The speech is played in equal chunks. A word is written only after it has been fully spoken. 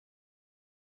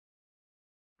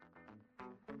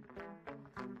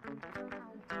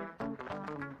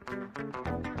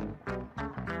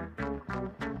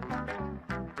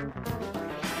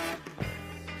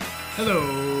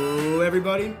Hello,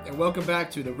 everybody, and welcome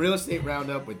back to the Real Estate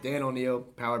Roundup with Dan O'Neill,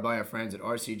 powered by our friends at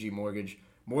RCG Mortgage.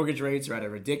 Mortgage rates are at a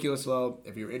ridiculous low.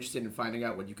 If you're interested in finding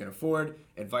out what you can afford,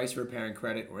 advice for repairing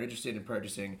credit, or interested in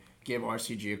purchasing, give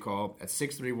RCG a call at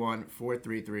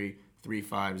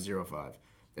 631-433-3505.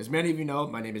 As many of you know,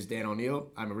 my name is Dan O'Neill.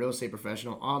 I'm a real estate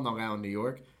professional on Long Island, New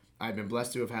York. I've been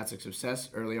blessed to have had some success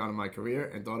early on in my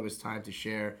career and thought it was time to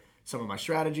share some of my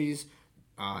strategies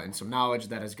and some knowledge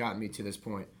that has gotten me to this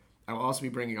point. I will also be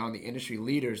bringing on the industry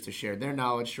leaders to share their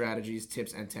knowledge, strategies,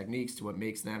 tips, and techniques to what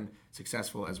makes them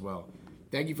successful as well.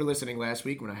 Thank you for listening last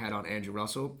week when I had on Andrew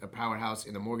Russell, a powerhouse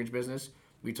in the mortgage business.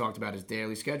 We talked about his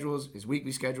daily schedules, his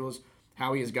weekly schedules,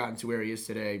 how he has gotten to where he is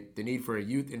today, the need for a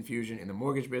youth infusion in the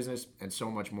mortgage business, and so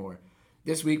much more.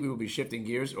 This week, we will be shifting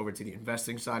gears over to the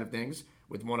investing side of things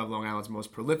with one of Long Island's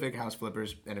most prolific house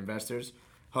flippers and investors,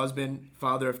 husband,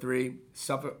 father of three,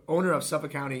 owner of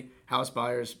Suffolk County House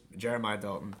Buyers, Jeremiah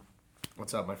Dalton.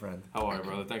 What's up, my friend? How are you,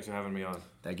 brother? Thanks for having me on.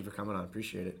 Thank you for coming on.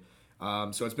 Appreciate it.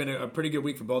 So it's been a pretty good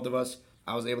week for both of us.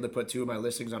 I was able to put two of my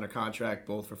listings under contract,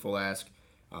 both for full ask.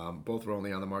 Both were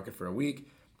only on the market for a week.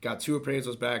 Got two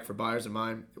appraisals back for buyers of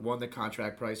mine. One, the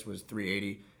contract price was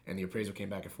 $380, and the appraisal came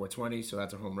back at $420, so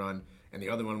that's a home run. And the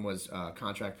other one was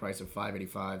contract price of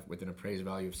 $585 with an appraised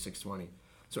value of $620.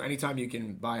 So anytime you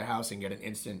can buy a house and get an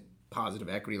instant positive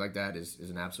equity like that is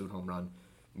an absolute home run.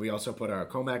 We also put our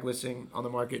Comac listing on the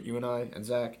market, you and I and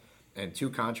Zach, and two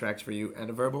contracts for you and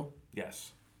a verbal.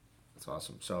 Yes. That's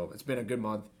awesome. So it's been a good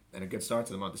month and a good start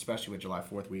to the month, especially with July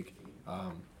 4th week.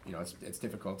 It's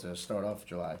difficult to start off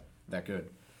July that good.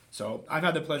 So I've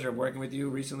had the pleasure of working with you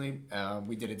recently.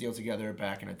 We did a deal together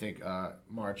back in, I think,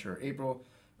 March or April.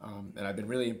 And I've been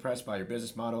really impressed by your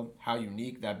business model, how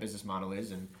unique that business model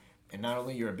is, and not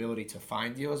only your ability to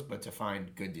find deals, but to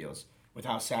find good deals. With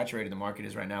how saturated the market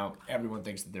is right now, everyone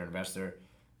thinks that they're an investor,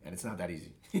 and it's not that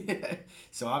easy.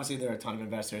 So obviously there are a ton of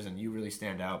investors, and you really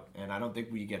stand out. And I don't think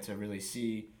we get to really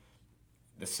see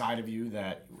the side of you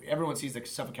that everyone sees the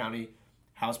Suffolk County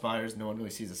House Buyers. No one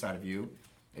really sees the side of you.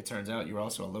 It turns out you're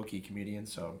also a low-key comedian,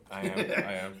 so I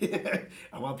am.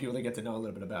 I want people to get to know a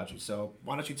little bit about you. So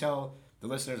why don't you tell the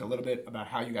listeners a little bit about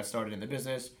how you got started in the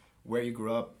business, where you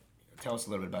grew up. Tell us a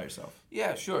little bit about yourself.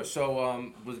 Yeah, sure.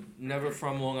 So was never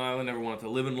from Long Island, never wanted to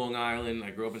live in Long Island. I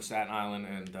grew up in Staten Island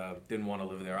and didn't want to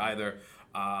live there either.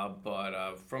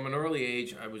 But from an early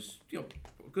age, I was a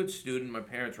good student. My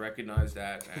parents recognized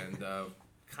that and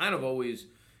kind of always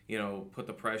put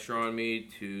the pressure on me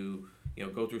to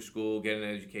go through school, get an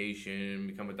education,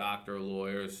 become a doctor, a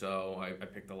lawyer. So I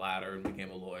picked the latter and became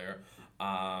a lawyer.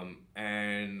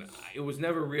 And it was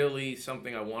never really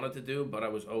something I wanted to do, but I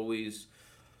was always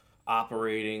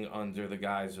operating under the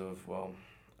guise of, I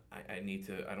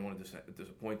don't want to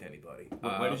disappoint anybody.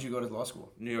 Where did you go to law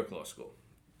school? New York Law School.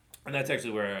 And that's actually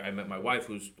where I met my wife,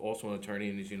 who's also an attorney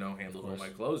and, as you know, handles all my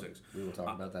closings. We will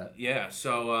talk about that. Yeah,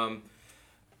 so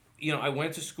I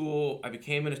went to school. I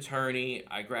became an attorney.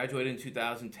 I graduated in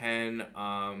 2010.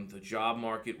 The job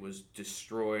market was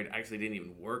destroyed. I actually didn't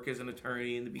even work as an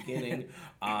attorney in the beginning.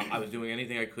 I was doing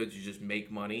anything I could to just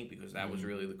make money because that was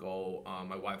really the goal.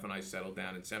 My wife and I settled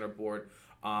down in Centerport.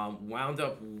 Wound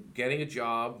up getting a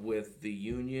job with the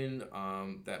union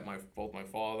that both my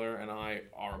father and I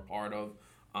are a part of.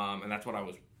 And that's what I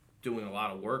was doing a lot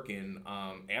of work in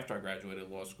after I graduated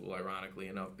law school, ironically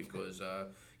enough, because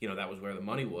that was where the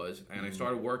money was, and I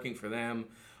started working for them.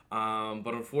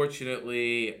 But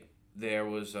unfortunately, there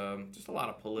was just a lot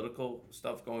of political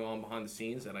stuff going on behind the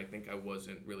scenes that I think I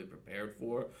wasn't really prepared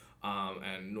for,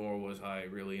 and nor was I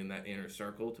really in that inner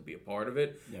circle to be a part of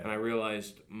it. Yeah. And I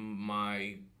realized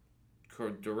my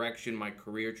direction, my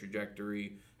career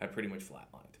trajectory had pretty much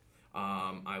flatlined.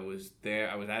 I was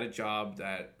at a job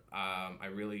that I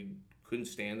really couldn't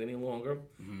stand any longer.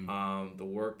 The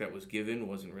work that was given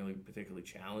wasn't really particularly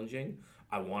challenging.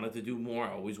 I wanted to do more.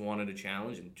 I always wanted a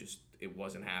challenge, and just it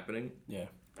wasn't happening. Yeah.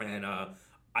 And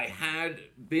I had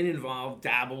been involved,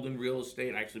 dabbled in real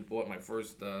estate. I actually bought my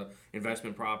first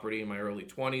investment property in my early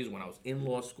 20s when I was in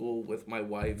law school with my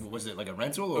wife. Was it like a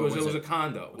rental? Or it was a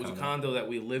condo. It was a condo that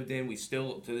we lived in. We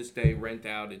still, to this day, rent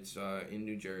out. It's in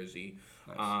New Jersey.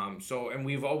 Nice.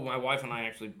 My wife and I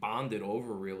actually bonded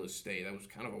over real estate. That was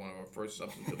kind of one of our first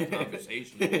substantive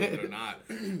conversations, believe it or not.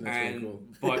 That's really cool.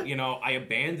 But, I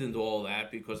abandoned all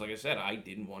that because, like I said, I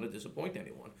didn't want to disappoint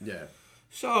anyone. Yeah.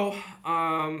 So,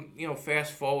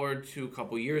 fast forward to a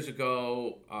couple years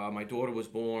ago, my daughter was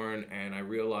born, and I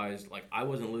realized, I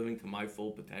wasn't living to my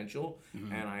full potential,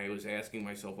 and I was asking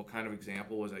myself, what kind of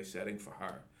example was I setting for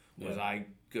her? Was I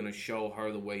going to show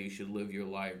her the way you should live your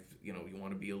life? You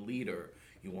want to be a leader.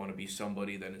 You want to be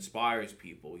somebody that inspires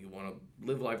people. You want to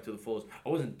live life to the fullest. I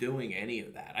wasn't doing any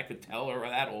of that. I could tell her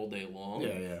that all day long,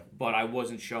 but I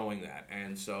wasn't showing that.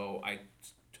 And so I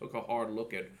took a hard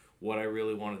look at what I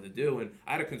really wanted to do. And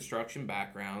I had a construction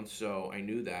background, so I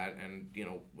knew that, and,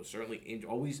 was certainly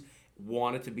always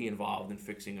wanted to be involved in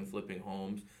fixing and flipping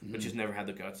homes, but just never had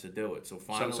the guts to do it. So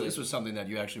finally, so this was something that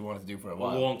you actually wanted to do for a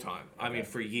while. A long time. Okay. I mean,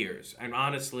 for years. And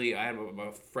honestly, I had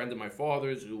a friend of my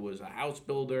father's who was a house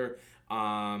builder,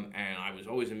 and I was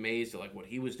always amazed at what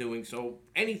he was doing. So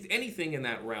anything in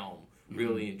that realm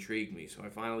really intrigued me. So I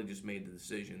finally just made the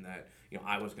decision that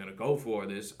I was going to go for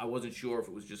this. I wasn't sure if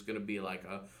it was just going to be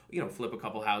flip a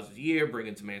couple houses a year, bring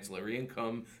in some ancillary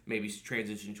income, maybe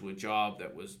transition to a job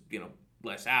that was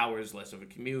less hours, less of a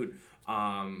commute.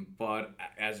 But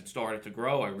as it started to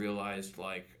grow, I realized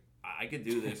I could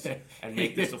do this and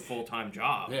make this a full-time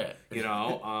job.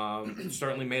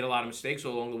 Certainly made a lot of mistakes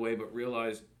along the way, but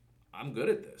realized I'm good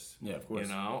at this. Yeah, of course.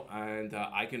 And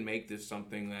I can make this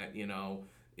something that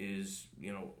is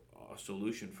a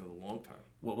solution for the long term.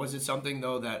 Well, was it something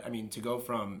though that to go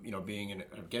from being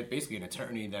basically an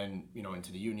attorney, then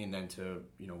into the union, then to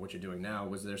what you're doing now?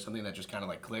 Was there something that just kind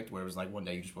of clicked, where it was one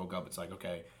day you just woke up, it's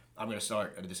okay, I'm gonna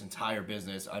start this entire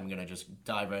business, I'm gonna just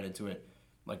dive right into it?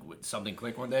 Something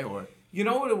click one day, or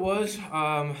what it was?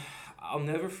 I'll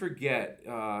never forget.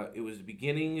 It was the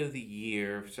beginning of the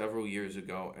year, several years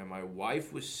ago, and my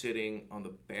wife was sitting on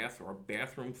the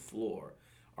bathroom floor.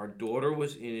 Our daughter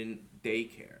was in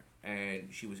daycare,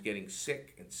 and she was getting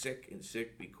sick and sick and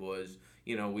sick because,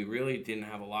 we really didn't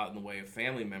have a lot in the way of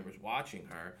family members watching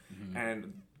her.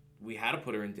 And we had to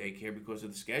put her in daycare because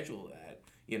of the schedule that,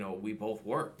 we both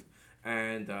worked.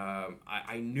 And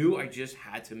I knew I just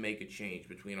had to make a change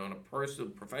between on a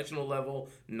professional level,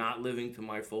 not living to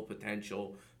my full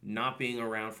potential, not being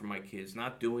around for my kids,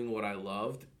 not doing what I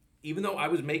loved, even though I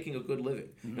was making a good living.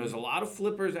 There's a lot of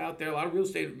flippers out there, a lot of real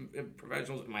estate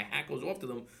professionals, and my hat goes off to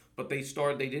them, but they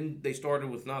started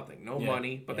with nothing, no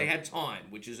money, but they had time,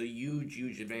 which is a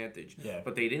huge advantage.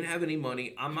 But they didn't have any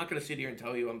money. I'm not going to sit here and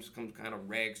tell you I'm some kind of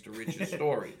rags to riches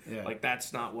story.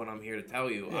 That's not what I'm here to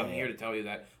tell you. I'm here to tell you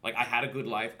that I had a good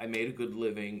life, I made a good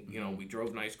living. We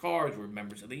drove nice cars, we were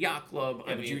members of the yacht club.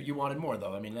 But you wanted more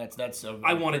though. That's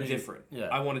I wanted different.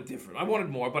 I wanted different. I wanted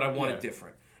more, but I wanted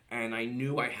different. And I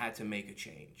knew I had to make a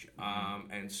change.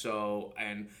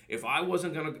 And if I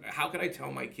wasn't gonna, how could I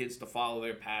tell my kids to follow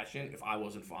their passion if I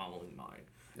wasn't following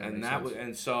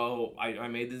mine? So I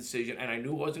made the decision, and I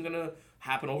knew it wasn't gonna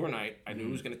happen overnight. I knew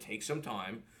it was gonna take some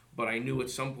time, but I knew at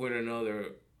some point or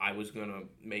another I was gonna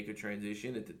make a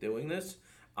transition into doing this.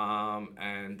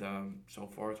 So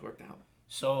far it's worked out.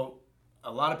 So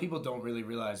a lot of people don't really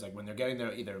realize when they're getting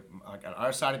their either on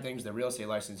our side of things, their real estate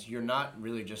license, you're not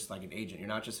really just an agent. You're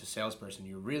not just a salesperson.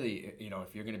 You're really,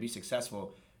 if you're going to be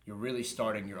successful, you're really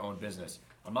starting your own business.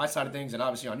 On my side of things, and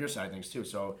obviously on your side of things too.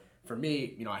 So for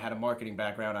me, I had a marketing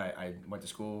background. I went to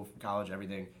school, college,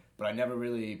 everything, but I never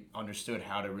really understood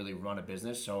how to really run a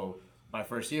business. So my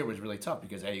first year was really tough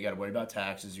because, hey, you got to worry about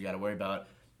taxes. You got to worry about,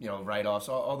 write-offs,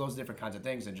 all those different kinds of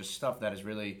things, and just stuff that is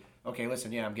really, okay,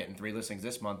 listen, I'm getting 3 listings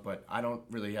this month, but I don't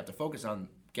really have to focus on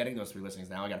getting those 3 listings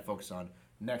now. I got to focus on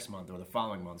next month or the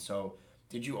following month. So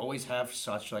did you always have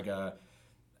such an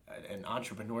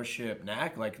entrepreneurship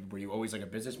knack? Were you always a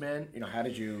businessman? How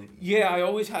did you? Yeah, I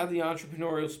always had the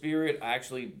entrepreneurial spirit. I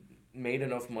actually made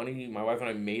enough money. My wife and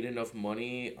I made enough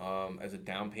money as a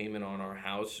down payment on our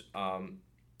house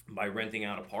by renting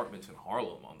out apartments in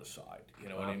Harlem on the side. You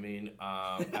know what I mean?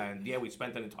 And we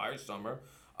spent an entire summer.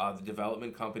 The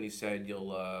development company said you're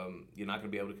not going to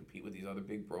be able to compete with these other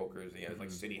big brokers. He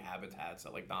has City Habitats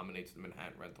that dominates the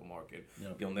Manhattan rental market.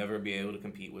 You'll never be able to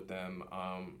compete with them.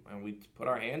 And we put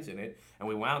our hands in it, and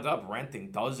we wound up renting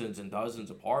dozens and dozens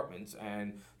of apartments.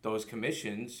 And those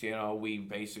commissions, we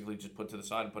basically just put to the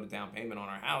side and put a down payment on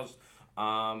our house.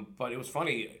 But it was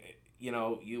funny,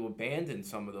 you abandon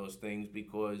some of those things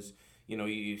because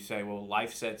you say, well,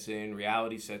 life sets in,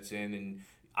 reality sets in, and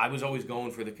I was always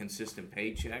going for the consistent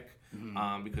paycheck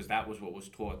because that was what was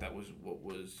taught. That was what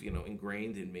was,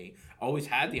 ingrained in me. I always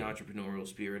had the entrepreneurial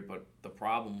spirit, but the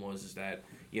problem was that,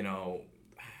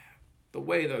 the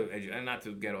way and not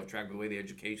to get off track, but the way the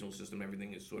educational system,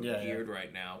 everything is sort of geared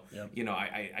right now,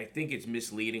 I think it's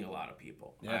misleading a lot of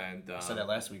people. Yeah, and I said that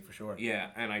last week for sure. Yeah,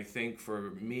 and I think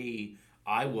for me,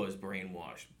 I was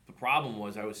brainwashed. The problem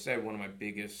was, I would say one of my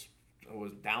biggest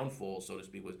downfall, so to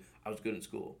speak, was I was good in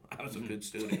school. I was a good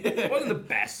student. I wasn't the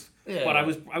best, but I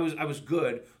was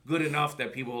good enough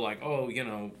that people were like, oh,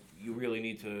 you really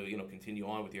need to continue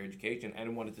on with your education. I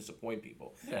didn't want to disappoint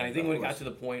people. Yeah, and I think when it got to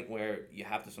the point where you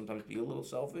have to sometimes be a little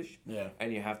selfish,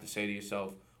 and you have to say to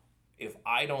yourself, if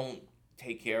I don't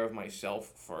take care of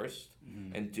myself first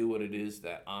and do what it is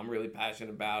that I'm really passionate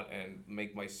about and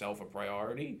make myself a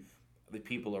priority, the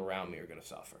people around me are going to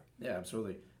suffer. Yeah,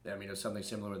 absolutely. I mean, it's something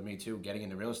similar with me too. Getting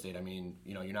into real estate, I mean,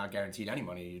 you're not guaranteed any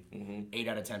money. 8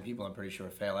 out of 10 people, I'm pretty sure,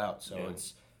 fail out. So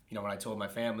it's, when I told my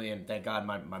family, and thank God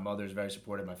my mother's very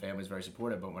supportive, my family's very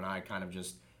supportive, but when I kind of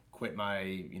just quit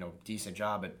my, decent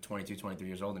job at 22, 23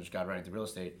 years old and just got right into real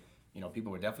estate,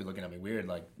 people were definitely looking at me weird,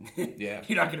 like,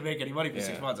 you're not going to make any money for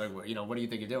 6 months. Like, what do you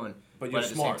think you're doing? But you're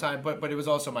smart. At the same time, but it was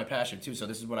also my passion too. So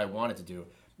this is what I wanted to do.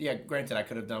 Yeah, granted, I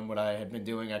could have done what I had been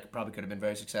doing. I probably could have been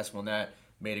very successful in that,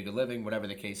 made a good living, whatever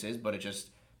the case is. But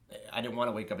I didn't want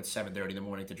to wake up at 7:30 in the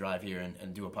morning to drive here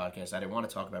and do a podcast. I didn't want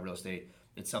to talk about real estate.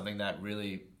 It's something that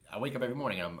really, I wake up every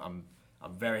morning. I'm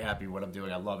very happy with what I'm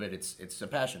doing. I love it. It's a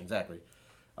passion, exactly.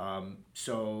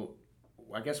 So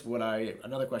I guess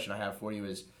another question I have for you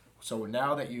is, so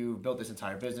now that you've built this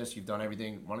entire business, you've done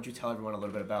everything, why don't you tell everyone a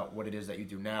little bit about what it is that you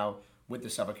do now with the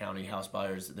Suffolk County House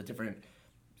Buyers, the different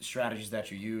strategies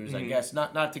that you use, I guess,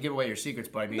 not to give away your secrets,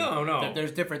 but I mean, no.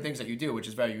 There's different things that you do, which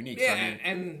is very unique. Yeah, so, I mean,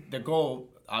 and the goal,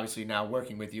 obviously now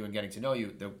working with you and getting to know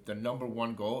you, the number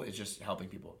one goal is just helping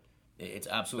people. It's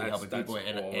absolutely helping people.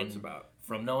 That's all it's about.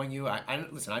 From knowing you,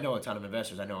 listen, I know a ton of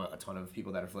investors. I know a ton of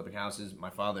people that are flipping houses.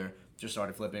 My father just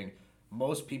started flipping.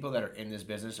 Most people that are in this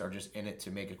business are just in it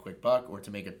to make a quick buck or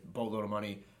to make a boatload of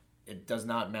money. It does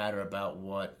not matter about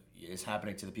what is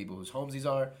happening to the people whose homes these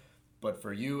are. But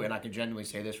for you, and I can genuinely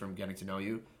say this from getting to know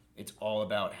you, it's all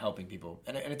about helping people.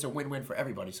 And it's a win-win for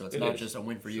everybody. So it's not just a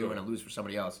win for you and a lose for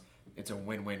somebody else. It's a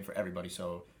win-win for everybody.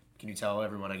 So can you tell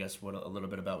everyone, I guess, a little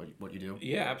bit about what you do?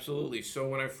 Yeah, absolutely. So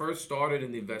when I first started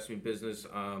in the investment business,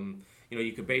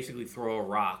 you could basically throw a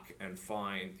rock and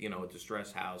find, a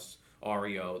distressed house,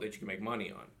 REO, that you can make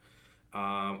money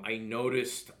on. I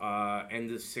noticed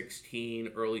end of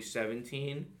 16, early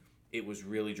 17, it was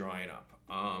really drying up.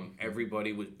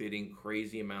 Everybody was bidding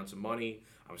crazy amounts of money.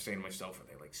 I was saying to myself, are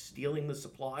they like stealing the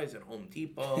supplies at Home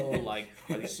Depot? Like,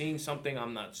 are they seeing something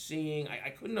I'm not seeing? I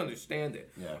couldn't understand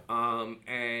it. Yeah.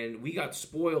 And we got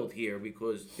spoiled here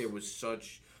because there was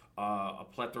such a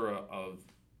plethora of,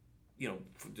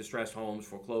 distressed homes,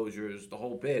 foreclosures, the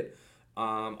whole bit.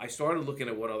 I started looking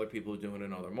at what other people are doing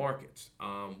in other markets,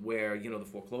 where, the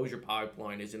foreclosure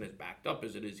pipeline isn't as backed up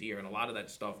as it is here. And a lot of that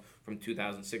stuff from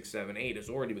 2006, 7, 8 has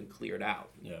already been cleared out.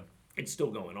 Yeah. It's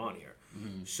still going on here.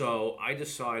 Mm-hmm. So I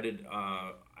decided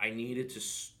I needed to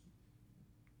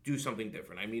do something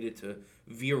different. I needed to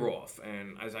veer off.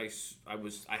 And as I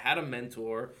had a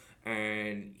mentor,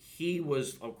 and he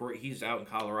was he's out in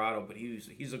Colorado, but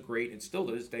he's a great, and still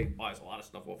to this day buys a lot of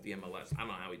stuff off the MLS. I don't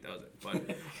know how he does it,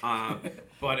 but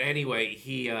but anyway,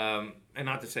 he and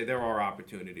not to say there are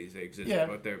opportunities, they exist,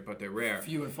 but they're rare.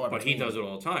 Few and far but between. He does it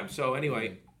all the time. So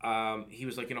anyway, he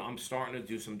was like, I'm starting to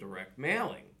do some direct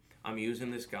mailing. I'm using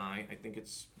this guy. I think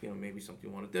it's maybe something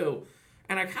you want to do.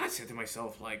 And I kind of said to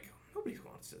myself, like, nobody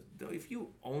wants to. If you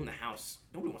own the house,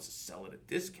 nobody wants to sell it at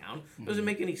discount. Doesn't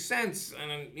make any sense. And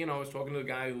then, I was talking to the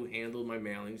guy who handled my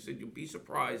mailing. He said, "You'll be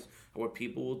surprised at what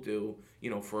people will do.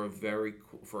 For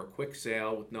a quick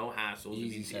sale with no hassles.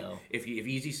 Easy sale. If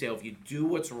you do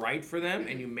what's right for them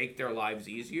and you make their lives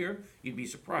easier, you'd be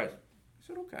surprised." I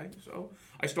said, "Okay." So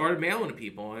I started mailing to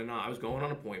people, and I was going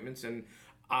on appointments, and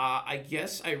I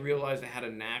guess I realized I had a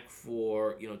knack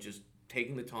for just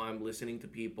taking the time, listening to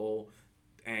people,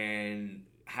 and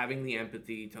having the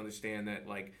empathy to understand that,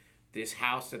 like, this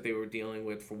house that they were dealing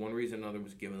with, for one reason or another,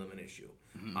 was giving them an issue.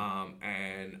 Mm-hmm.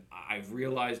 And I've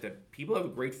realized that people have a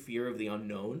great fear of the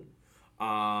unknown.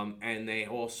 And they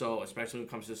also, especially when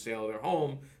it comes to the sale of their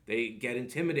home, they get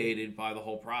intimidated by the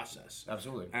whole process.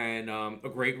 Absolutely. And a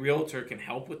great realtor can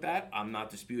help with that. I'm not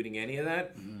disputing any of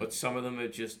that. Mm-hmm. But some of them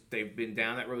they've been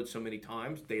down that road so many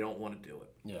times, they don't want to do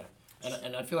it. Yeah.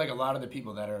 And I feel like a lot of the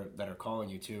people that are calling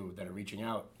you too, that are reaching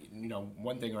out,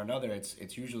 one thing or another,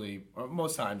 it's usually, or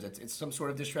most times, it's some sort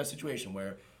of distress situation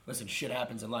where, listen, shit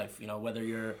happens in life. Whether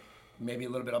you're maybe a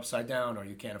little bit upside down, or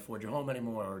you can't afford your home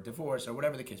anymore, or divorce, or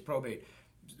whatever the case, probate,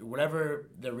 whatever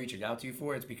they're reaching out to you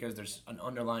for, it's because there's an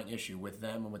underlying issue with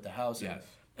them and with the house. Yes.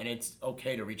 And it's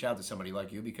okay to reach out to somebody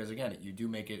like you because, again, you do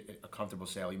make it a comfortable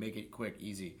sale. You make it quick,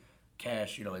 easy,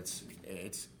 cash.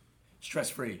 It's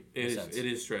stress-free. It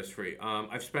is stress-free.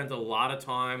 I've spent a lot of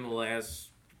time the last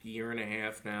year and a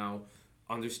half now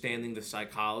understanding the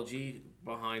psychology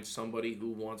behind somebody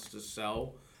who wants to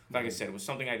sell. Like I said, it was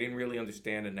something I didn't really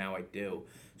understand, and now I do.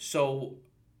 So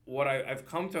what I've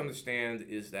come to understand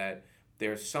is that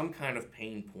there's some kind of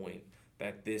pain point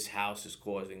that this house is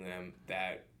causing them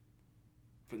that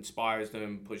inspires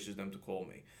them, pushes them to call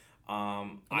me.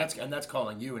 And that's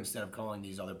calling you instead of calling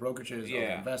these other brokerages,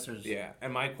 other investors. Yeah,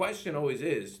 and my question always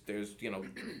is: there's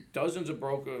dozens of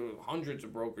hundreds of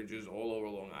brokerages all over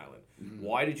Long Island. Mm-hmm.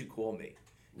 Why did you call me?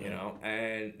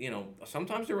 And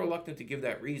sometimes they're reluctant to give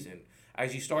that reason.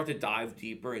 As you start to dive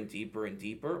deeper and deeper and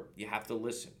deeper, you have to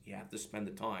listen. You have to spend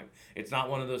the time. It's not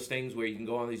one of those things where you can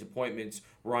go on these appointments,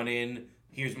 run in,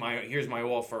 here's my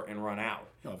offer, and run out.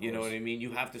 No, you know what I mean?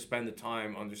 You have to spend the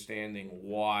time understanding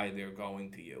why they're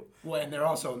going to you. Well, and they're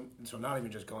also, so not even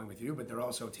just going with you, but they're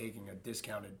also taking a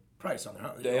discounted price on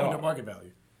their market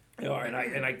value. They are, and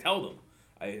I tell them,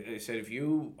 I said, if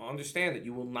you understand that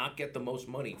you will not get the most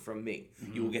money from me,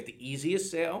 mm-hmm. you will get the easiest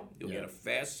sale, you'll get a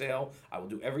fast sale, I will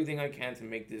do everything I can to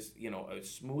make this, as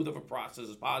smooth of a process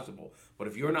as possible. But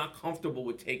if you're not comfortable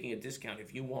with taking a discount,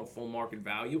 if you want full market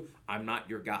value, I'm not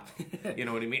your guy. You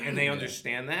know what I mean? And they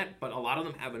understand that, but a lot of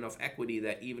them have enough equity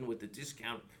that even with the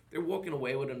discount, they're walking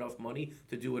away with enough money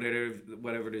to do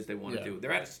whatever it is they want to do.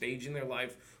 They're at a stage in their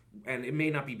life, and it may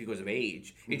not be because of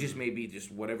age. It just may be just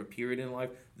whatever period in life,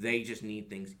 they just need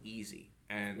things easy.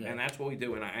 And that's what we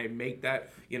do. And I make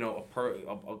that,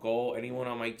 a goal. Anyone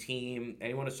on my team,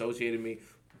 anyone associated with me,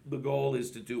 the goal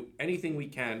is to do anything we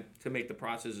can to make the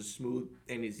process as smooth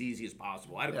and as easy as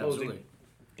possible. I had a closing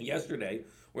yesterday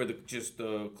where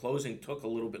the closing took a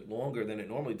little bit longer than it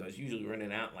normally does. Usually we're in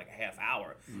and out in like a half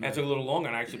hour. Mm-hmm. And it took a little longer,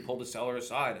 and I actually pulled the seller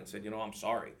aside and said, I'm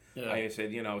sorry. Yeah. I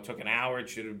said, it took an hour. It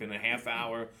should have been a half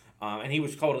hour. And he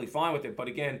was totally fine with it. But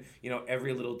again,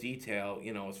 every little detail,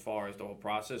 as far as the whole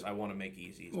process, I want to make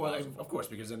easy as possible. Of course,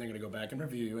 because then they're going to go back and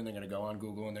review you, and they're going to go on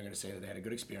Google, and they're going to say that they had a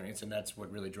good experience, and that's what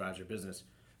really drives your business.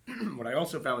 What I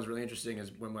also found was really interesting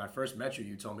is when I first met you,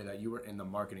 you told me that you were in the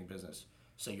marketing business.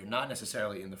 So you're not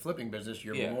necessarily in the flipping business.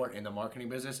 You're more in the marketing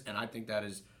business, and I think that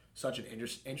is such an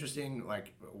interesting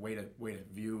way to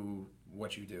view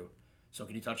what you do. So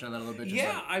can you touch on that a little bit?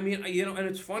 I mean, and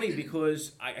it's funny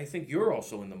because I think you're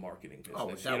also in the marketing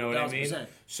business. You know what I mean?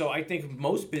 So I think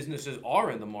most businesses are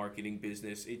in the marketing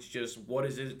business. It's just what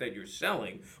is it that you're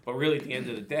selling? But really, at the end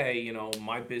of the day,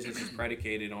 my business is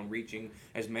predicated on reaching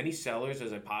as many sellers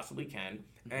as I possibly can.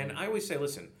 Mm-hmm. And I always say,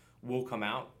 listen, we'll come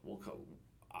out.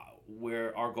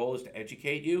 Where our goal is to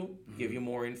educate you, give you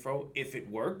more info. If it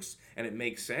works and it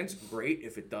makes sense, great.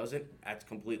 If it doesn't, that's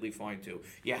completely fine too.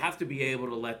 You have to be able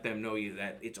to let them know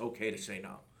that it's okay to say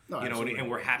no. And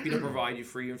we're happy to provide you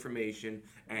free information.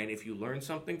 And if you learn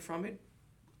something from it,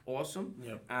 awesome.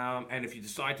 Yep. And if you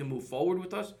decide to move forward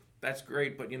with us, that's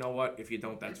great. But you know what? If you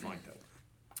don't, that's fine too.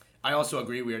 I also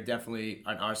agree. We are definitely,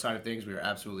 on our side of things, we are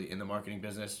absolutely in the marketing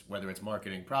business, whether it's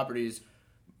marketing properties,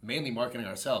 mainly marketing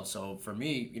ourselves. So for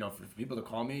me, for people to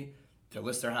call me to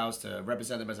list their house, to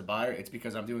represent them as a buyer, it's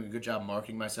because I'm doing a good job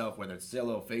marketing myself, whether it's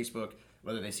Zillow, Facebook,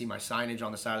 whether they see my signage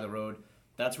on the side of the road.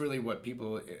 That's really what's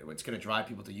going to drive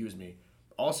people to use me.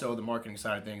 Also, the marketing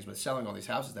side of things with selling all these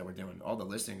houses that we're doing, all the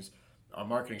listings, our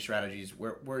marketing strategies,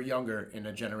 we're younger in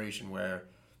a generation where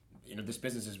this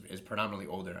business is predominantly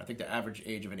older. I think the average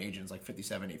age of an agent is like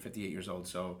 57, 58 years old.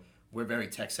 So we're very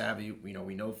tech savvy. We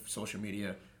know social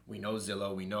media. We know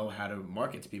Zillow. We know how to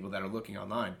market to people that are looking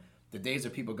online. The days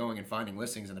of people going and finding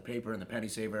listings in the paper and the penny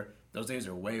saver, those days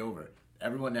are way over.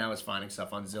 Everyone now is finding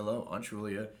stuff on Zillow, on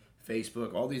Trulia,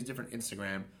 Facebook, all these different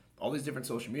Instagram, all these different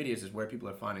social medias is where people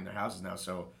are finding their houses now.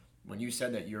 So when you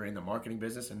said that you're in the marketing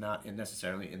business and not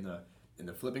necessarily in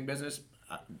the flipping business,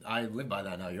 I live by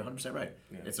that now. You're 100% right.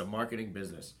 Yeah. It's a marketing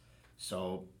business.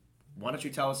 So why don't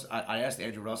you tell us? I asked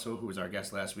Andrew Russell, who was our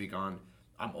guest last week on.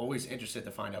 I'm always interested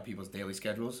to find out people's daily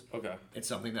schedules. Okay. It's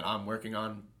something that I'm working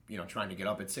on, trying to get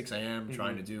up at 6 a.m.,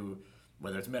 trying to do,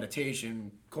 whether it's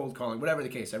meditation, cold calling, whatever the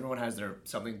case. Everyone has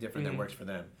something different that works for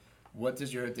them. What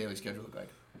does your daily schedule look like?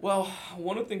 Well,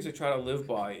 one of the things I try to live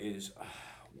by is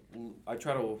I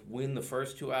try to win the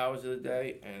first 2 hours of the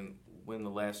day and win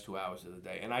the last 2 hours of the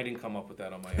day. And I didn't come up with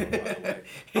that on my own, by the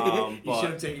way. You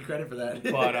should have taken credit for that.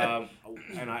 But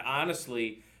and I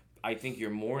honestly, I think your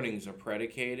mornings are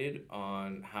predicated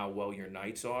on how well your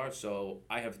nights are. So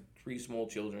I have 3 small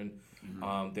children.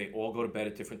 Mm-hmm. They all go to bed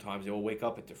at different times. They all wake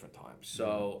up at different times.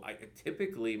 So I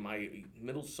typically, my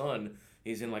middle son,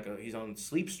 he's on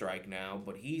sleep strike now,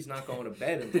 but he's not going to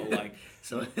bed until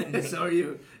so are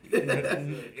you.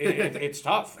 It's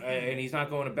tough, and he's not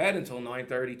going to bed until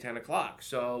 9:30, 10 o'clock.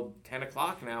 So 10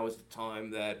 o'clock now is the time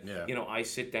that I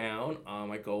sit down.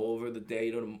 I go over the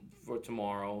day for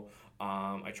tomorrow.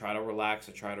 I try to relax.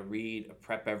 I try to read. I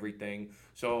prep everything.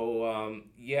 So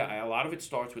a lot of it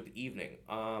starts with the evening.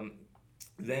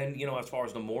 Then as far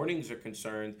as the mornings are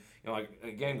concerned,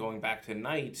 again going back to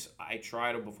nights, I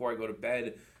try to, before I go to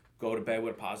bed, go to bed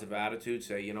with a positive attitude,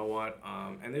 say, you know what,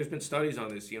 and there's been studies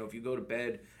on this, if you go to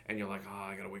bed and you're like,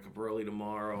 I gotta wake up early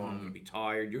tomorrow, I'm gonna be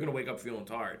tired, you're gonna wake up feeling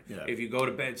tired. Yeah. If you go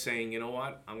to bed saying, you know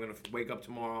what, I'm gonna wake up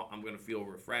tomorrow, I'm gonna feel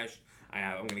refreshed,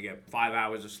 I'm gonna get 5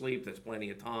 hours of sleep, that's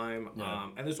plenty of time. Yeah.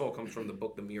 And this all comes from the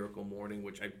book The Miracle Morning,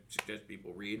 which I suggest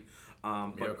people read.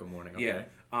 Miracle Morning, okay.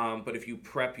 Yeah, but if you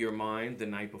prep your mind the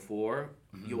night before,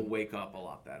 you'll wake up a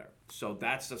lot better. So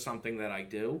that's something that I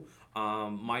do.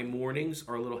 My mornings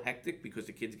are a little hectic because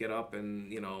the kids get up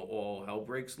and, all hell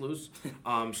breaks loose.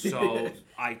 So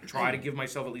I try to give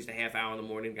myself at least a half hour in the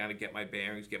morning, kind of get my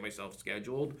bearings, get myself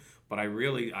scheduled. But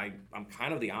I'm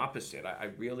kind of the opposite. I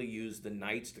really use the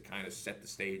nights to kind of set the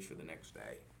stage for the next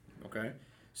day. Okay.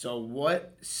 So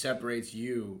what separates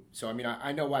you? So,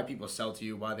 I know why people sell to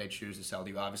you, why they choose to sell to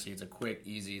you. Obviously, it's a quick,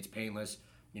 easy, it's painless.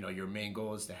 Your main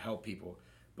goal is to help people.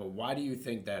 But why do you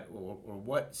think that, or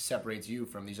what separates you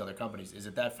from these other companies? Is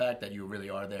it that fact that you really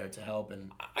are there to help?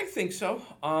 And I think so.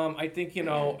 I think,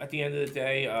 at the end of the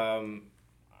day,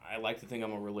 I like to think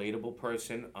I'm a relatable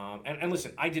person. And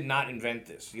listen, I did not invent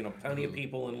this. Plenty of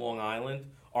people in Long Island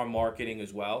are marketing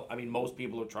as well. Most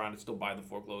people are trying to still buy the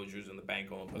foreclosures and the bank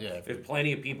home, but there's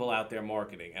plenty of people out there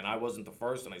marketing, and I wasn't the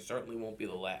first, and I certainly won't be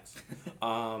the last.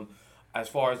 As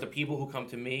far as the people who come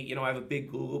to me, I have a big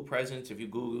Google presence. If you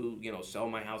Google, sell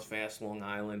my house fast, Long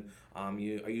Island, I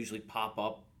usually pop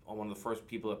up. I'm one of the first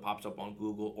people that pops up on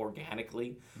Google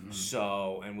organically.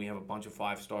 So, and we have a bunch of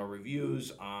 5-star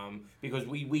reviews because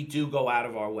we do go out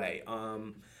of our way.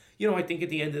 I think at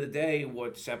the end of the day,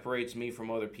 what separates me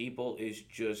from other people is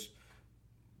just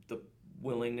the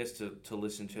willingness to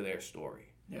listen to their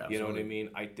story. Yeah, you know what I mean?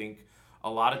 I think a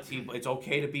lot of people, it's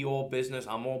okay to be all business.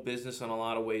 I'm all business in a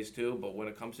lot of ways too, but when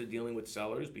it comes to dealing with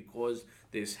sellers, because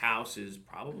this house is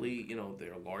probably,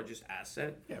 their largest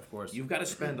asset. Yeah, of course. You've got to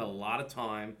spend a lot of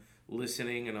time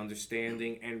listening and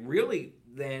understanding and really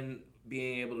then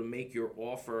being able to make your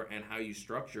offer and how you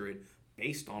structure it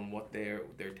based on what they're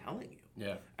telling you.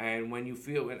 Yeah. And when you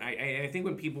feel, and I think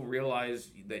when people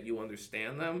realize that you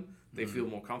understand them, they feel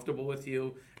more comfortable with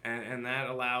you, and that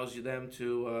allows them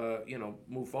to,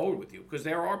 move forward with you. Because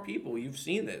there are people, you've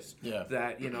seen this,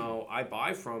 that, I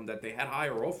buy from that they had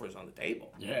higher offers on the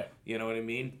table. Yeah. You know what I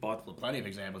mean? But plenty of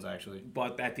examples, actually.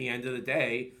 But at the end of the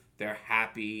day, they're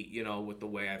happy, with the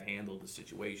way I've handled the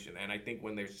situation. And I think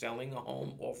when they're selling a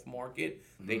home off market,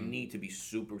 they need to be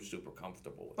super, super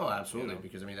comfortable with it. Oh, absolutely,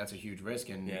 because, that's a huge risk,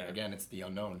 and, again, it's the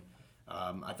unknown.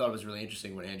 I thought it was really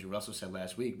interesting what Andrew Russell said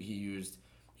last week.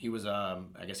 He was, I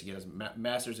guess he gets his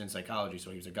master's in psychology,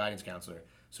 so he was a guidance counselor.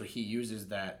 So he uses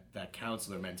that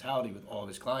counselor mentality with all of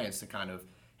his clients to kind of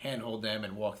handhold them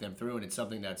and walk them through, and it's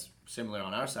something that's similar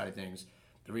on our side of things.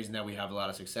 The reason that we have a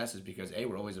lot of success is because,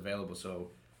 we're always available,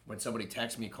 so when somebody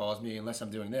texts me, calls me, unless I'm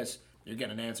doing this, you're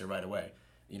getting an answer right away.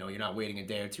 You're not waiting a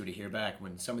day or two to hear back.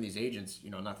 When some of these agents,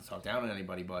 not to talk down on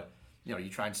anybody, but, you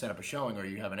try and set up a showing or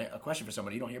you have a question for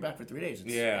somebody, you don't hear back for 3 days.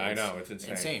 I know. It's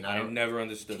insane. I never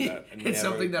understood that. It's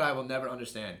something that I will never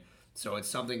understand. So it's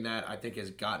something that I think has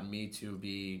gotten me to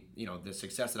be, the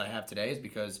success that I have today is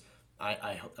because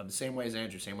I'm the same way as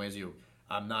Andrew, same way as you.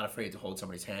 I'm not afraid to hold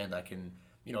somebody's hand. I can,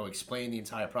 explain the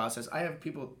entire process. I have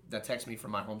people that text me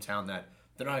from my hometown that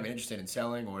they're not even interested in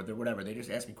selling or they're whatever. They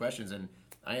just ask me questions and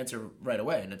I answer right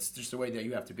away. And it's just the way that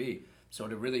you have to be. So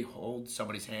to really hold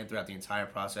somebody's hand throughout the entire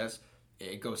process,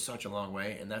 it goes such a long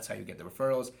way. And that's how you get the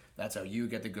referrals. That's how you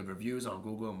get the good reviews on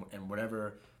Google and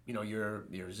whatever, your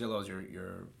Zillows,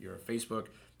 your Facebook.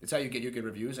 It's how you get your good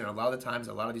reviews. And a lot of the times,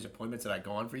 a lot of these appointments that I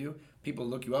go on for you, people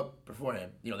look you up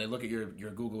beforehand. They look at your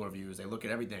Google reviews. They look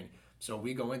at everything. So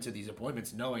we go into these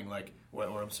appointments knowing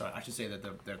or I'm sorry, I should say that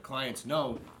the clients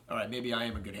know, all right, maybe I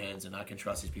am in good hands and I can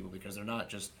trust these people because they're not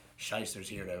just shysters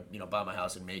here to, buy my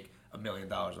house and make $1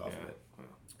 million off of it.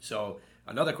 So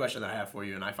another question that I have for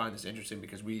you, and I find this interesting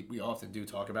because we often do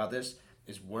talk about this,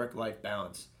 is work-life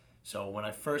balance. So when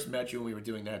I first met you and we were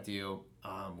doing that deal,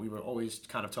 we were always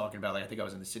kind of talking about, I think I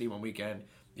was in the city one weekend,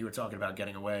 you were talking about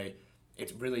getting away.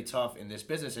 It's really tough in this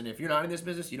business, and if you're not in this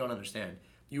business, you don't understand.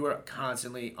 You are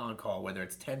constantly on call, whether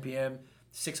it's 10 p.m.,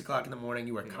 6 o'clock in the morning,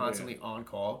 you are constantly on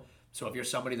call. So if you're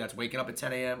somebody that's waking up at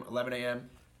 10 a.m., 11 a.m.,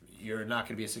 you're not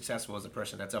going to be as successful as a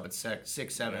person that's up at 6,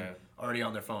 7, already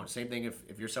on their phone. Same thing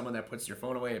if you're someone that puts your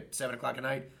phone away at 7 o'clock at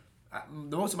night.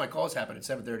 Most of my calls happen at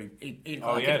 7:30, 8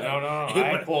 o'clock. Oh, yeah, no. I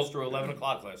had calls through 11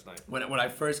 o'clock last night. When I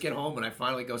first get home, when I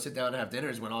finally go sit down and have dinner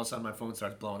is when all of a sudden my phone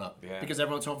starts blowing up. Yeah. Because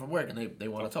everyone's home from work and they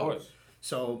want to talk. Course.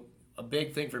 So a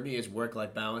big thing for me is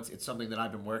work-life balance. It's something that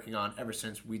I've been working on ever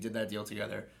since we did that deal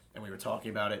together and we were talking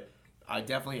about it. I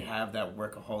definitely have that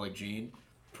workaholic gene.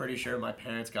 Pretty sure my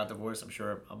parents got divorced, I'm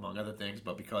sure, among other things,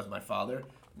 but because my father,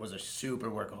 was a super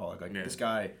workaholic. Like this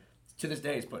guy, to this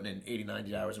day, is putting in 80,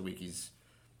 90 hours a week. He's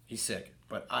sick.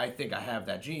 But I think I have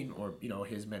that gene, or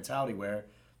his mentality where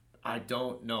I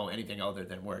don't know anything other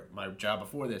than work. My job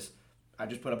before this, I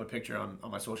just put up a picture on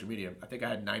my social media. I think I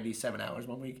had 97 hours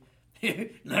one week.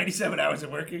 97 hours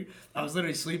of working. I was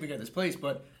literally sleeping at this place,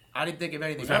 but I didn't think of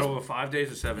anything else. Was that over 5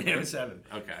 days or 7 days? It was 7.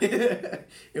 Okay.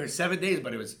 It was 7 days,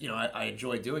 but it was, I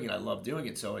enjoyed doing it. I loved doing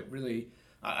it. So it really,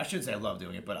 I shouldn't say I love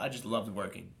doing it, but I just loved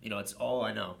working. It's all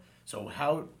I know. So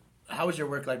how is your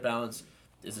work-life balance?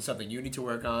 Is it something you need to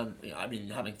work on? I mean,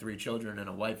 having 3 children and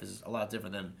a wife is a lot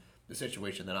different than the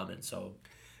situation that I'm in. So,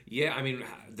 yeah, I mean,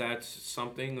 that's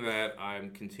something that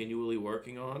I'm continually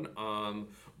working on.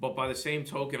 But by the same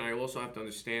token, I also have to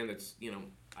understand that,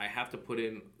 I have to put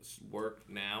in work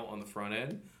now on the front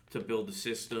end to build the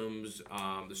systems,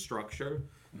 the structure,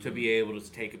 to be able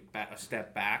to take a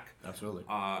step back. Absolutely.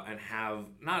 And have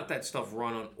not that stuff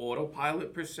run on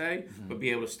autopilot per se, but be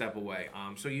able to step away.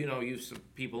 So you some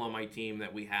people on my team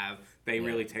that we have, they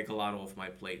really take a lot off my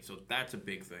plate. So that's a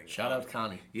big thing. Shout out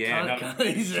Connie. Yeah,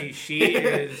 Connie, she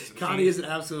is. Connie is an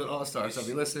absolute all-star. So if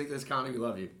you're listening to this, Connie, we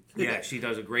love you. Yeah, she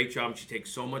does a great job. She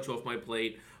takes so much off my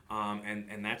plate.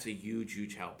 And that's a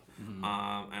huge help. And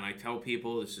I tell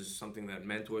people, this is something that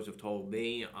mentors have told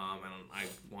me, and I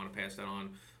want to pass that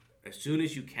on. As soon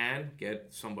as you can,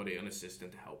 get an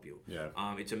assistant to help you. Yeah.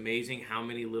 It's amazing how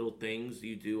many little things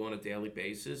you do on a daily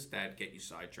basis that get you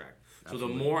sidetracked. Absolutely.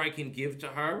 So the more I can give to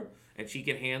her, and she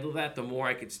can handle that, the more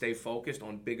I could stay focused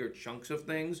on bigger chunks of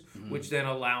things, which then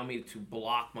allow me to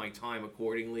block my time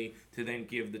accordingly to then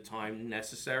give the time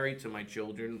necessary to my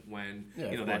children when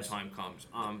that time comes.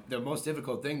 The most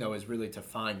difficult thing though is really to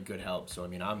find good help. So I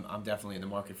mean, I'm definitely in the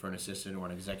market for an assistant or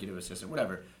an executive assistant,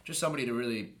 whatever, just somebody to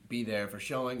really be there for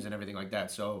showings and everything like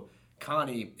that. So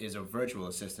Connie is a virtual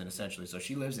assistant essentially. So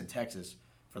she lives in Texas.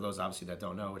 For those obviously that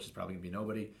don't know, which is probably gonna be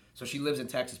nobody. So she lives in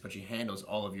Texas, but she handles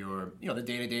all of your, the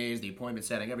day-to-days, the appointment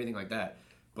setting, everything like that.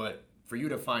 But for you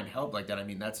to find help like that, I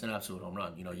mean, that's an absolute home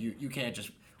run. You can't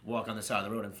just walk on the side of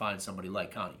the road and find somebody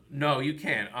like Connie. No, you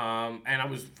can't. And I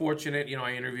was fortunate,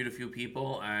 I interviewed a few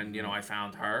people and, I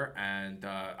found her and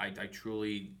I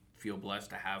truly feel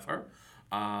blessed to have her.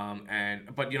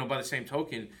 But by the same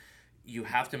token, you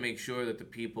have to make sure that the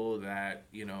people that,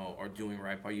 are doing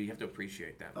right by you, you have to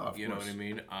appreciate them. Oh, of you know course. what I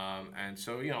mean? And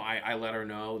so, I let her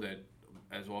know that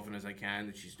as often as I can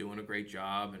that she's doing a great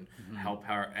job and help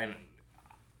her. And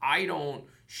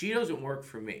she doesn't work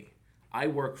for me. I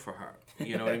work for her.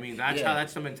 You know what I mean?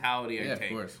 That's the mentality I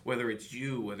take. Of course. Whether it's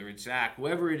you, whether it's Zach,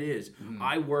 whoever it is,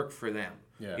 I work for them.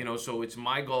 Yeah. So it's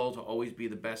my goal to always be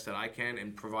the best that I can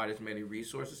and provide as many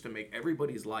resources to make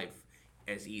everybody's life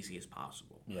as easy as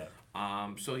possible. Yeah.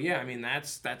 So yeah, I mean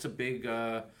that's a big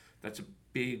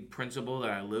principle that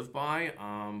I live by.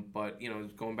 But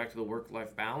going back to the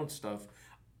work-life balance stuff,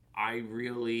 I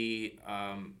really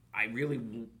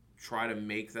try to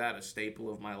make that a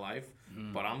staple of my life.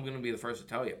 But I'm gonna be the first to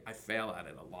tell you, I fail at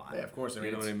it a lot. Yeah, of course. I mean,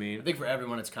 you know what I mean? I think for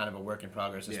everyone, it's kind of a work in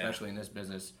progress, especially in this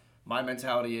business. My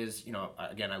mentality is,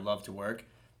 again, I love to work.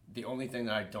 The only thing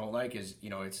that I don't like is,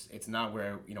 it's not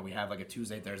where, we have like a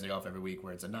Tuesday, Thursday off every week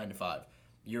where it's a 9 to 5.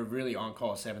 You're really on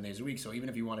call 7 days a week. So even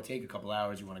if you want to take a couple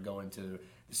hours, you want to go into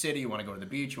the city, you want to go to the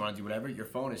beach, you want to do whatever, your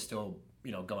phone is still,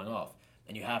 going off.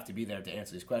 And you have to be there to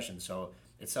answer these questions. So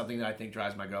it's something that I think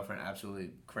drives my girlfriend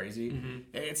absolutely crazy.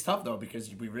 It's tough though,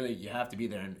 because you have to be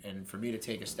there. And for me to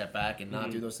take a step back and not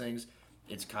do those things,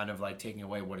 it's kind of like taking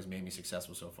away what has made me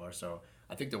successful so far. So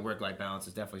I think the work-life balance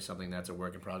is definitely something that's a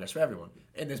work in progress for everyone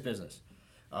in this business.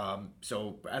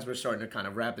 So as we're starting to kind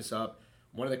of wrap this up,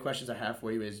 one of the questions I have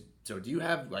for you is, so do you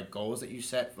have like goals that you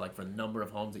set for the number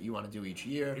of homes that you want to do each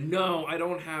year? No, I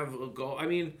don't have a goal. I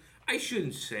mean, I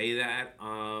shouldn't say that.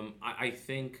 I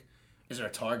think... Is there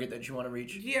a target that you want to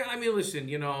reach? Yeah, I mean, listen,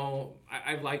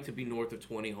 I'd like to be north of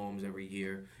 20 homes every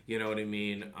year. You know what I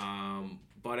mean?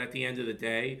 But at the end of the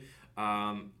day,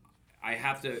 I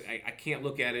can't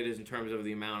look at it as in terms of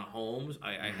the amount of homes.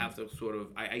 I have to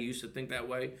I used to think that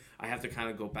way. I have to kind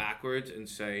of go backwards and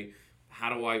say,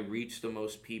 how do I reach the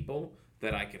most people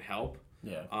that I could help?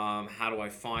 Yeah. How do I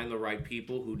find the right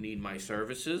people who need my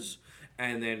services?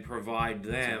 And then provide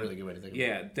them. That's a really good way to think about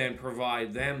it. Then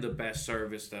provide them the best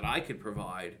service that I could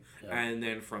provide. Yeah. And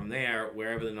then from there,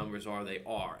 wherever the numbers are, they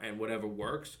are. And whatever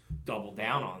works, double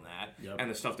down on that. Yep.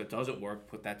 And the stuff that doesn't work,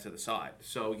 put that to the side.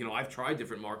 So, I've tried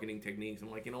different marketing techniques.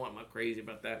 I'm like, you know what, I'm not crazy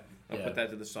about that. I'll put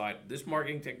that to the side. This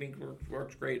marketing technique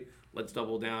works great. Let's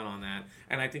double down on that.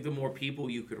 And I think the more people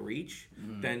you could reach,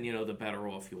 then, the better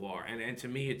off you are. And to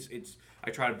me, it's I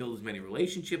try to build as many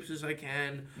relationships as I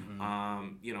can.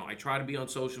 I try to be on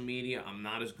social media. I'm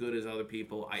not as good as other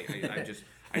people.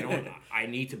 I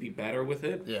need to be better with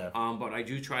it. Yeah. But I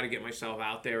do try to get myself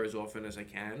out there as often as I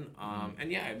can.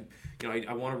 And yeah,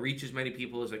 I want to reach as many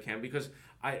people as I can, because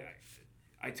I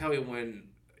tell you, when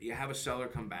you have a seller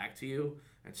come back to you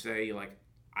and say, like,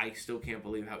 I still can't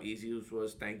believe how easy this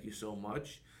was. Thank you so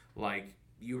much. Like,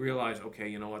 you realize, okay,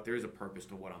 you know what? There is a purpose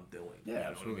to what I'm doing. Yeah,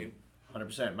 absolutely.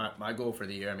 100%. My goal for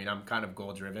the year, I mean, I'm kind of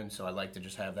goal driven, so I like to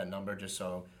just have that number, just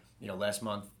so, last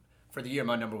month for the year,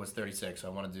 my number was 36. So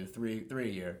I wanted to do three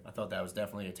a year. I thought that was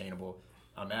definitely attainable.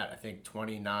 I'm at, I think,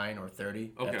 29 or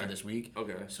 30 after this week.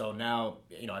 Okay. So now,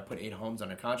 I put 8 homes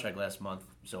under contract last month,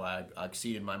 so I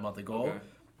exceeded my monthly goal. Okay.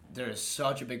 There is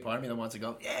such a big part of me that wants to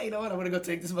go, yeah, you know what, I'm going to go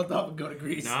take this month off and go to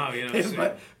Greece.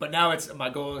 No, but now my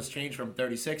goal has changed from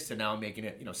 36 to now making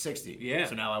it, 60. Yeah.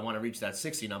 So now I want to reach that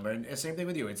 60 number. And the same thing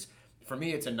with you. For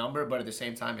me, it's a number, but at the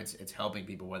same time, it's helping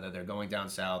people, whether they're going down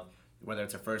south, whether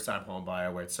it's a first-time home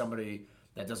buyer, where it's somebody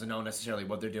that doesn't know necessarily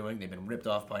what they're doing. They've been ripped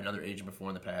off by another agent before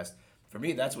in the past. For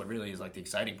me, that's what really is like the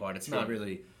exciting part. It's not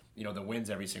really, the wins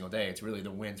every single day. It's really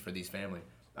the wins for these families.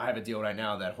 I have a deal right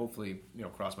now that hopefully,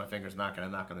 cross my fingers, not going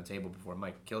to knock on the table before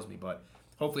Mike kills me, but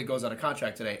hopefully it goes on a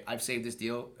contract today. I've saved this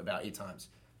deal about 8 times.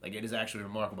 Like, it is actually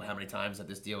remarkable how many times that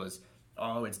this deal is,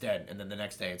 oh, it's dead, and then the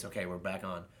next day it's okay, we're back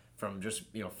on, from just,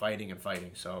 fighting and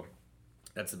fighting. So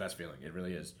that's the best feeling. It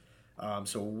really is.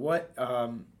 So what,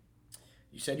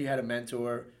 you said you had a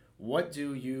mentor. What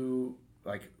do you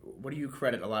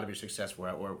credit a lot of your success for,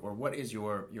 or what is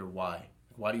your why?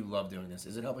 Why do you love doing this?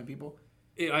 Is it helping people?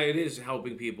 It is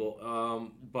helping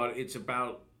people, but it's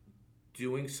about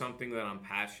doing something that I'm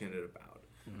passionate about.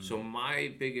 Mm-hmm. So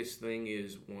my biggest thing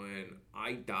is, when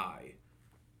I die,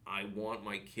 I want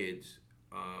my kids,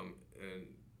 and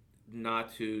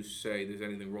not to say there's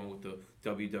anything wrong with the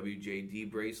WWJD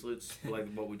bracelets,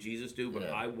 like what would Jesus do, but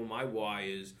my why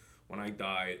is, when I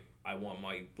die, I want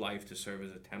my life to serve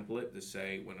as a template to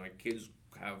say, when my kids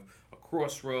have a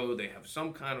crossroad, they have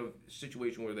some kind of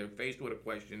situation where they're faced with a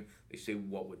question, they say,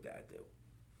 what would Dad do?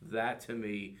 That, to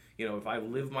me, if I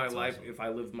live my life, awesome. If I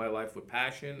live my life with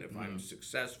passion, if I'm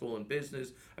successful in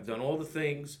business, I've done all the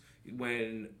things,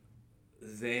 when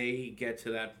they get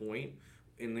to that point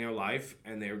in their life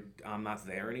and I'm not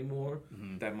there anymore,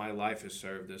 that my life has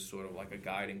served as sort of like a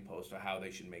guiding post of how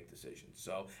they should make decisions.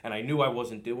 So, and I knew I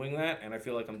wasn't doing that, and I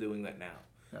feel like I'm doing that now.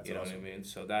 That's awesome. What I mean?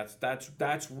 So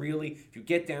that's really, if you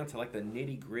get down to like the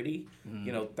nitty gritty,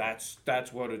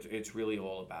 that's what it's really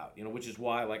all about. Which is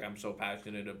why, like, I'm so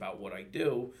passionate about what I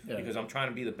do, because I'm trying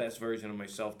to be the best version of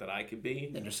myself that I could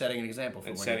be. And you're setting an example for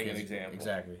and setting an example.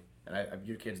 Exactly. And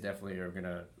your kids definitely are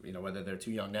gonna, whether they're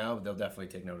too young now, they'll definitely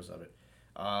take notice of it.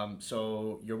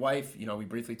 So your wife, we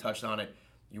briefly touched on it.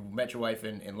 You met your wife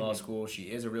in law school. She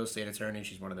is a real estate attorney.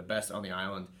 She's one of the best on the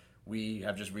island. We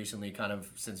have just recently, kind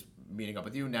of since meeting up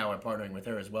with you, now we're partnering with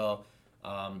her as well.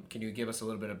 Can you give us a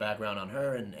little bit of background on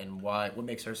her and what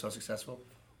makes her so successful?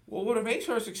 Well, what makes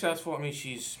her successful, I mean,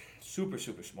 she's super,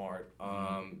 super smart.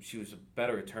 She was a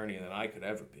better attorney than I could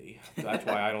ever be. That's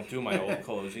why I don't do my own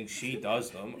closings. She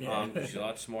does them. She's a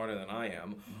lot smarter than I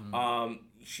am.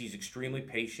 She's extremely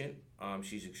patient.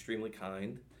 She's extremely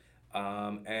kind.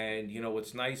 And,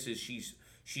 what's nice is she's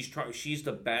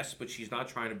the best, but she's not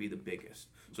trying to be the biggest.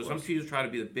 So some people try to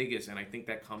be the biggest, and I think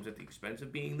that comes at the expense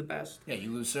of being the best. Yeah,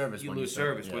 you lose service. You lose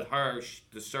service. Yeah. With her,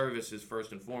 the service is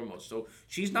first and foremost. So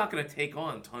she's not going to take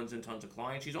on tons and tons of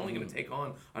clients. She's only going to take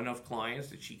on enough clients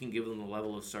that she can give them the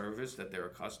level of service that they're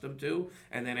accustomed to.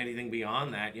 And then anything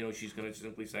beyond that, she's going to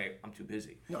simply say, I'm too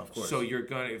busy. No, of course. So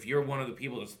if you're one of the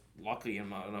people that's lucky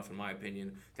enough, in my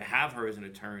opinion, to have her as an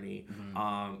attorney,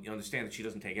 you understand that she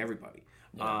doesn't take everybody.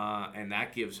 Yeah. And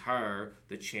that gives her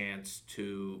the chance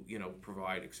to,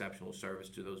 provide exceptional service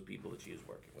to those people that she is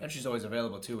working with. And she's always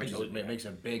available too, which makes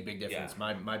a big, big difference.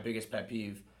 Yeah. My biggest pet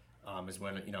peeve is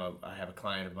when, I have a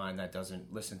client of mine that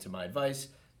doesn't listen to my advice.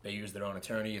 They use their own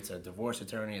attorney. It's a divorce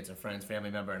attorney. It's a friend's family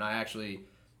member. And I actually,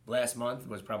 last month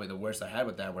was probably the worst I had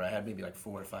with that, where I had maybe like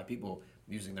 4 or 5 people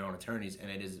using their own attorneys. And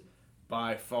it is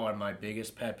by far my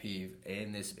biggest pet peeve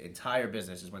in this entire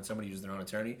business is when somebody uses their own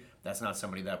attorney. That's not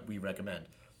somebody that we recommend.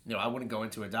 I wouldn't go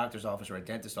into a doctor's office or a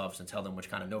dentist's office and tell them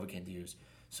which kind of Novocaine to use.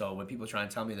 So when people try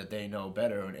and tell me that they know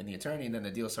better in the attorney, and then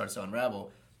the deal starts to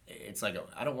unravel, it's like,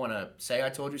 I don't want to say I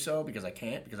told you so, because I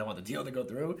can't, because I want the deal to go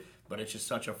through, but it's just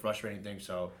such a frustrating thing.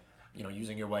 So,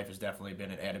 using your wife has definitely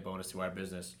been an added bonus to our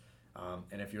business.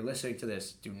 And if you're listening to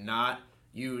this, do not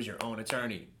use your own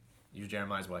attorney. Use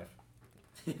Jeremiah's wife.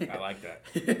 I like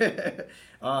that.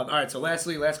 All right, so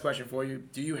last question for you.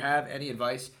 Do you have any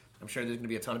advice? I'm sure there's going to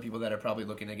be a ton of people that are probably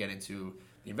looking to get into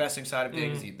the investing side of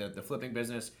things, the flipping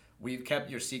business. We've kept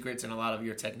your secrets and a lot of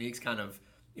your techniques kind of,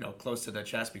 close to the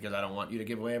chest, because I don't want you to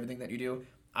give away everything that you do.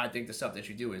 I think the stuff that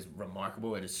you do is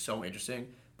remarkable. It is so interesting,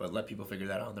 but let people figure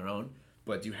that out on their own.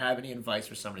 But do you have any advice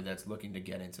for somebody that's looking to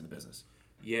get into the business?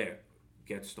 Yeah,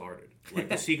 get started. Like,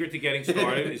 the secret to getting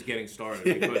started is getting started,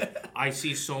 because I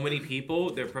see so many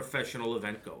people, they're professional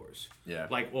event goers. Yeah.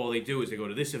 Like, all they do is they go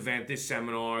to this event, this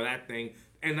seminar, that thing,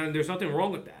 and then there's nothing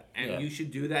wrong with that. And you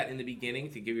should do that in the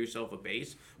beginning to give yourself a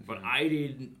base. But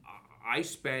I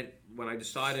spent, when I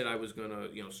decided I was going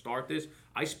to, start this,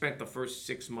 I spent the first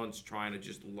 6 months trying to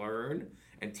just learn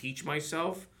and teach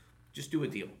myself. Just do a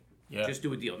deal. Yeah. Just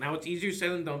do a deal. Now, it's easier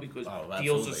said than done, because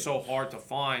deals are so hard to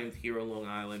find here in Long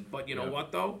Island. But you know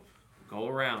what, though? Go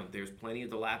around. There's plenty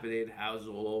of dilapidated houses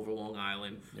all over Long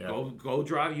Island. Yeah. Go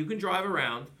drive. You can drive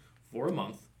around for a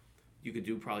month. You could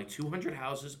do probably 200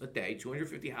 houses a day,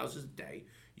 250 houses a day.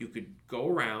 You could go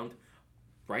around,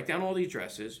 write down all the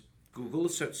addresses, Google a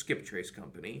skip trace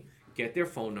company, get their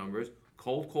phone numbers,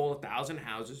 cold call 1,000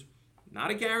 houses.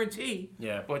 Not a guarantee,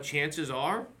 but chances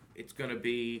are it's going to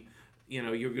be,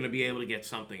 you're going to be able to get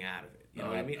something out of it. You know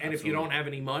what I mean? And if you don't have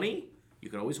any money, you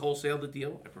can always wholesale the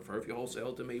deal. I prefer if you wholesale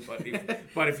it to me,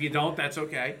 but if you don't, that's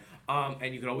okay.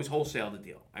 And you can always wholesale the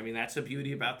deal. I mean, that's the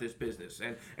beauty about this business.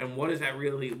 And what did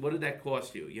that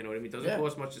cost you? You know what I mean? It doesn't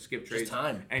cost much to skip trades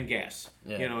and gas.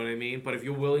 Yeah. You know what I mean? But if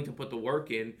you're willing to put the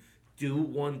work in, do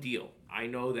one deal. I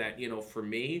know that, for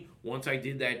me, once I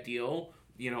did that deal,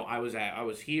 I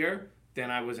was here, then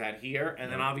I was at here,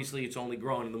 and then obviously it's only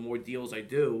grown. And the more deals I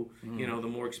do, the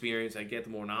more experience I get, the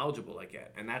more knowledgeable I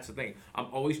get. And that's the thing. I'm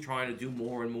always trying to do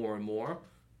more and more and more.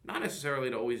 Not necessarily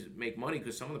to always make money,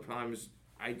 because some of the times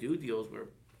I do deals where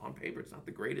on paper it's not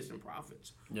the greatest in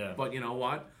profits. Yeah. But you know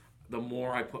what? The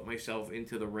more I put myself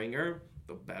into the ringer,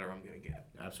 the better I'm going to get.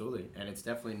 Absolutely. And it's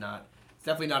definitely not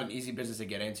an easy business to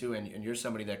get into, and you're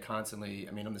somebody that constantly,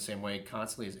 I'm the same way,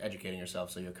 constantly is educating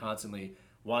yourself. So you're constantly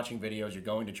watching videos, you're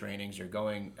going to trainings, you're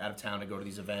going out of town to go to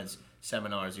these events,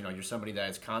 seminars. You're somebody that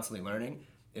is constantly learning.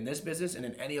 In this business and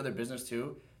in any other business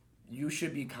too, you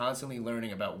should be constantly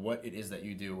learning about what it is that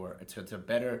you do, or to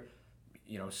better,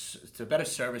 to better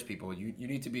service people. You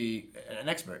need to be an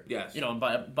expert. Yes.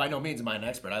 By no means am I an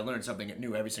expert. I learn something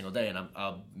new every single day, and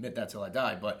I'll admit that till I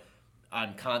die. But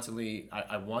I'm constantly,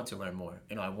 I want to learn more.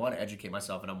 I want to educate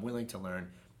myself, and I'm willing to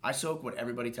learn. I soak what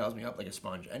everybody tells me up like a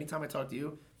sponge. Anytime I talk to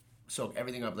you, soak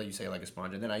everything up, like you say, like a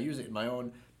sponge. And then I use it in my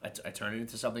own, I turn it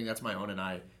into something that's my own, and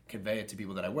I convey it to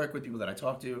people that I work with, people that I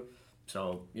talk to.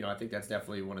 So, I think that's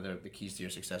definitely one of the keys to your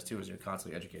success, too, is you're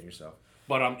constantly educating yourself.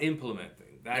 But I'm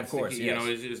implementing. That's of course, the key,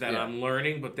 is that I'm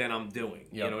learning, but then I'm doing.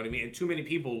 Yep. You know what I mean? And too many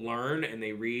people learn and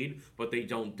they read, but they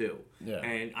don't do. Yeah.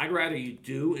 And I'd rather you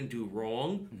do and do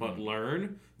wrong, but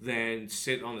learn, than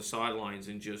sit on the sidelines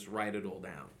and just write it all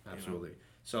down. Absolutely.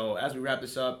 So as we wrap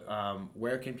this up,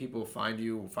 where can people find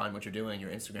you, find what you're doing,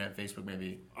 your Instagram, Facebook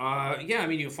maybe? You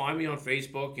can find me on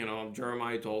Facebook. I'm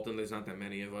Jeremiah Dalton. There's not that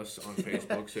many of us on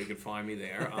Facebook, so you can find me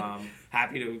there.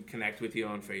 Happy to connect with you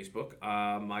on Facebook.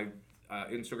 My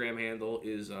Instagram handle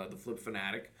is The Flip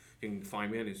Fanatic. You can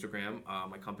find me on Instagram.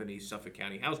 My company is Suffolk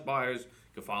County House Buyers.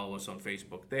 You can follow us on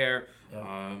Facebook there.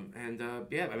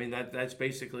 Yep. That's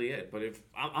basically it. But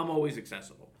I'm always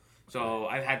accessible. So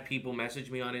I've had people message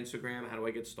me on Instagram, how do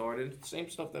I get started? Same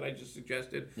stuff that I just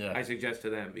suggested, I suggest to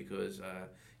them, because,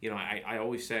 I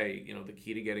always say, the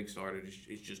key to getting started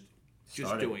is just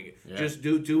doing it. Yeah. Just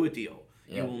do a deal.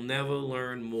 Yeah. You will never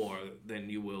learn more than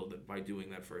you will by doing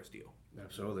that first deal.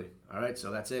 Absolutely. All right, so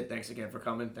that's it. Thanks again for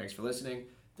coming. Thanks for listening.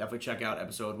 Definitely check out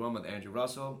episode 1 with Andrew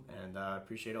Russell, and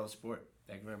appreciate all the support.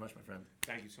 Thank you very much, my friend.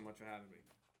 Thank you so much for having me.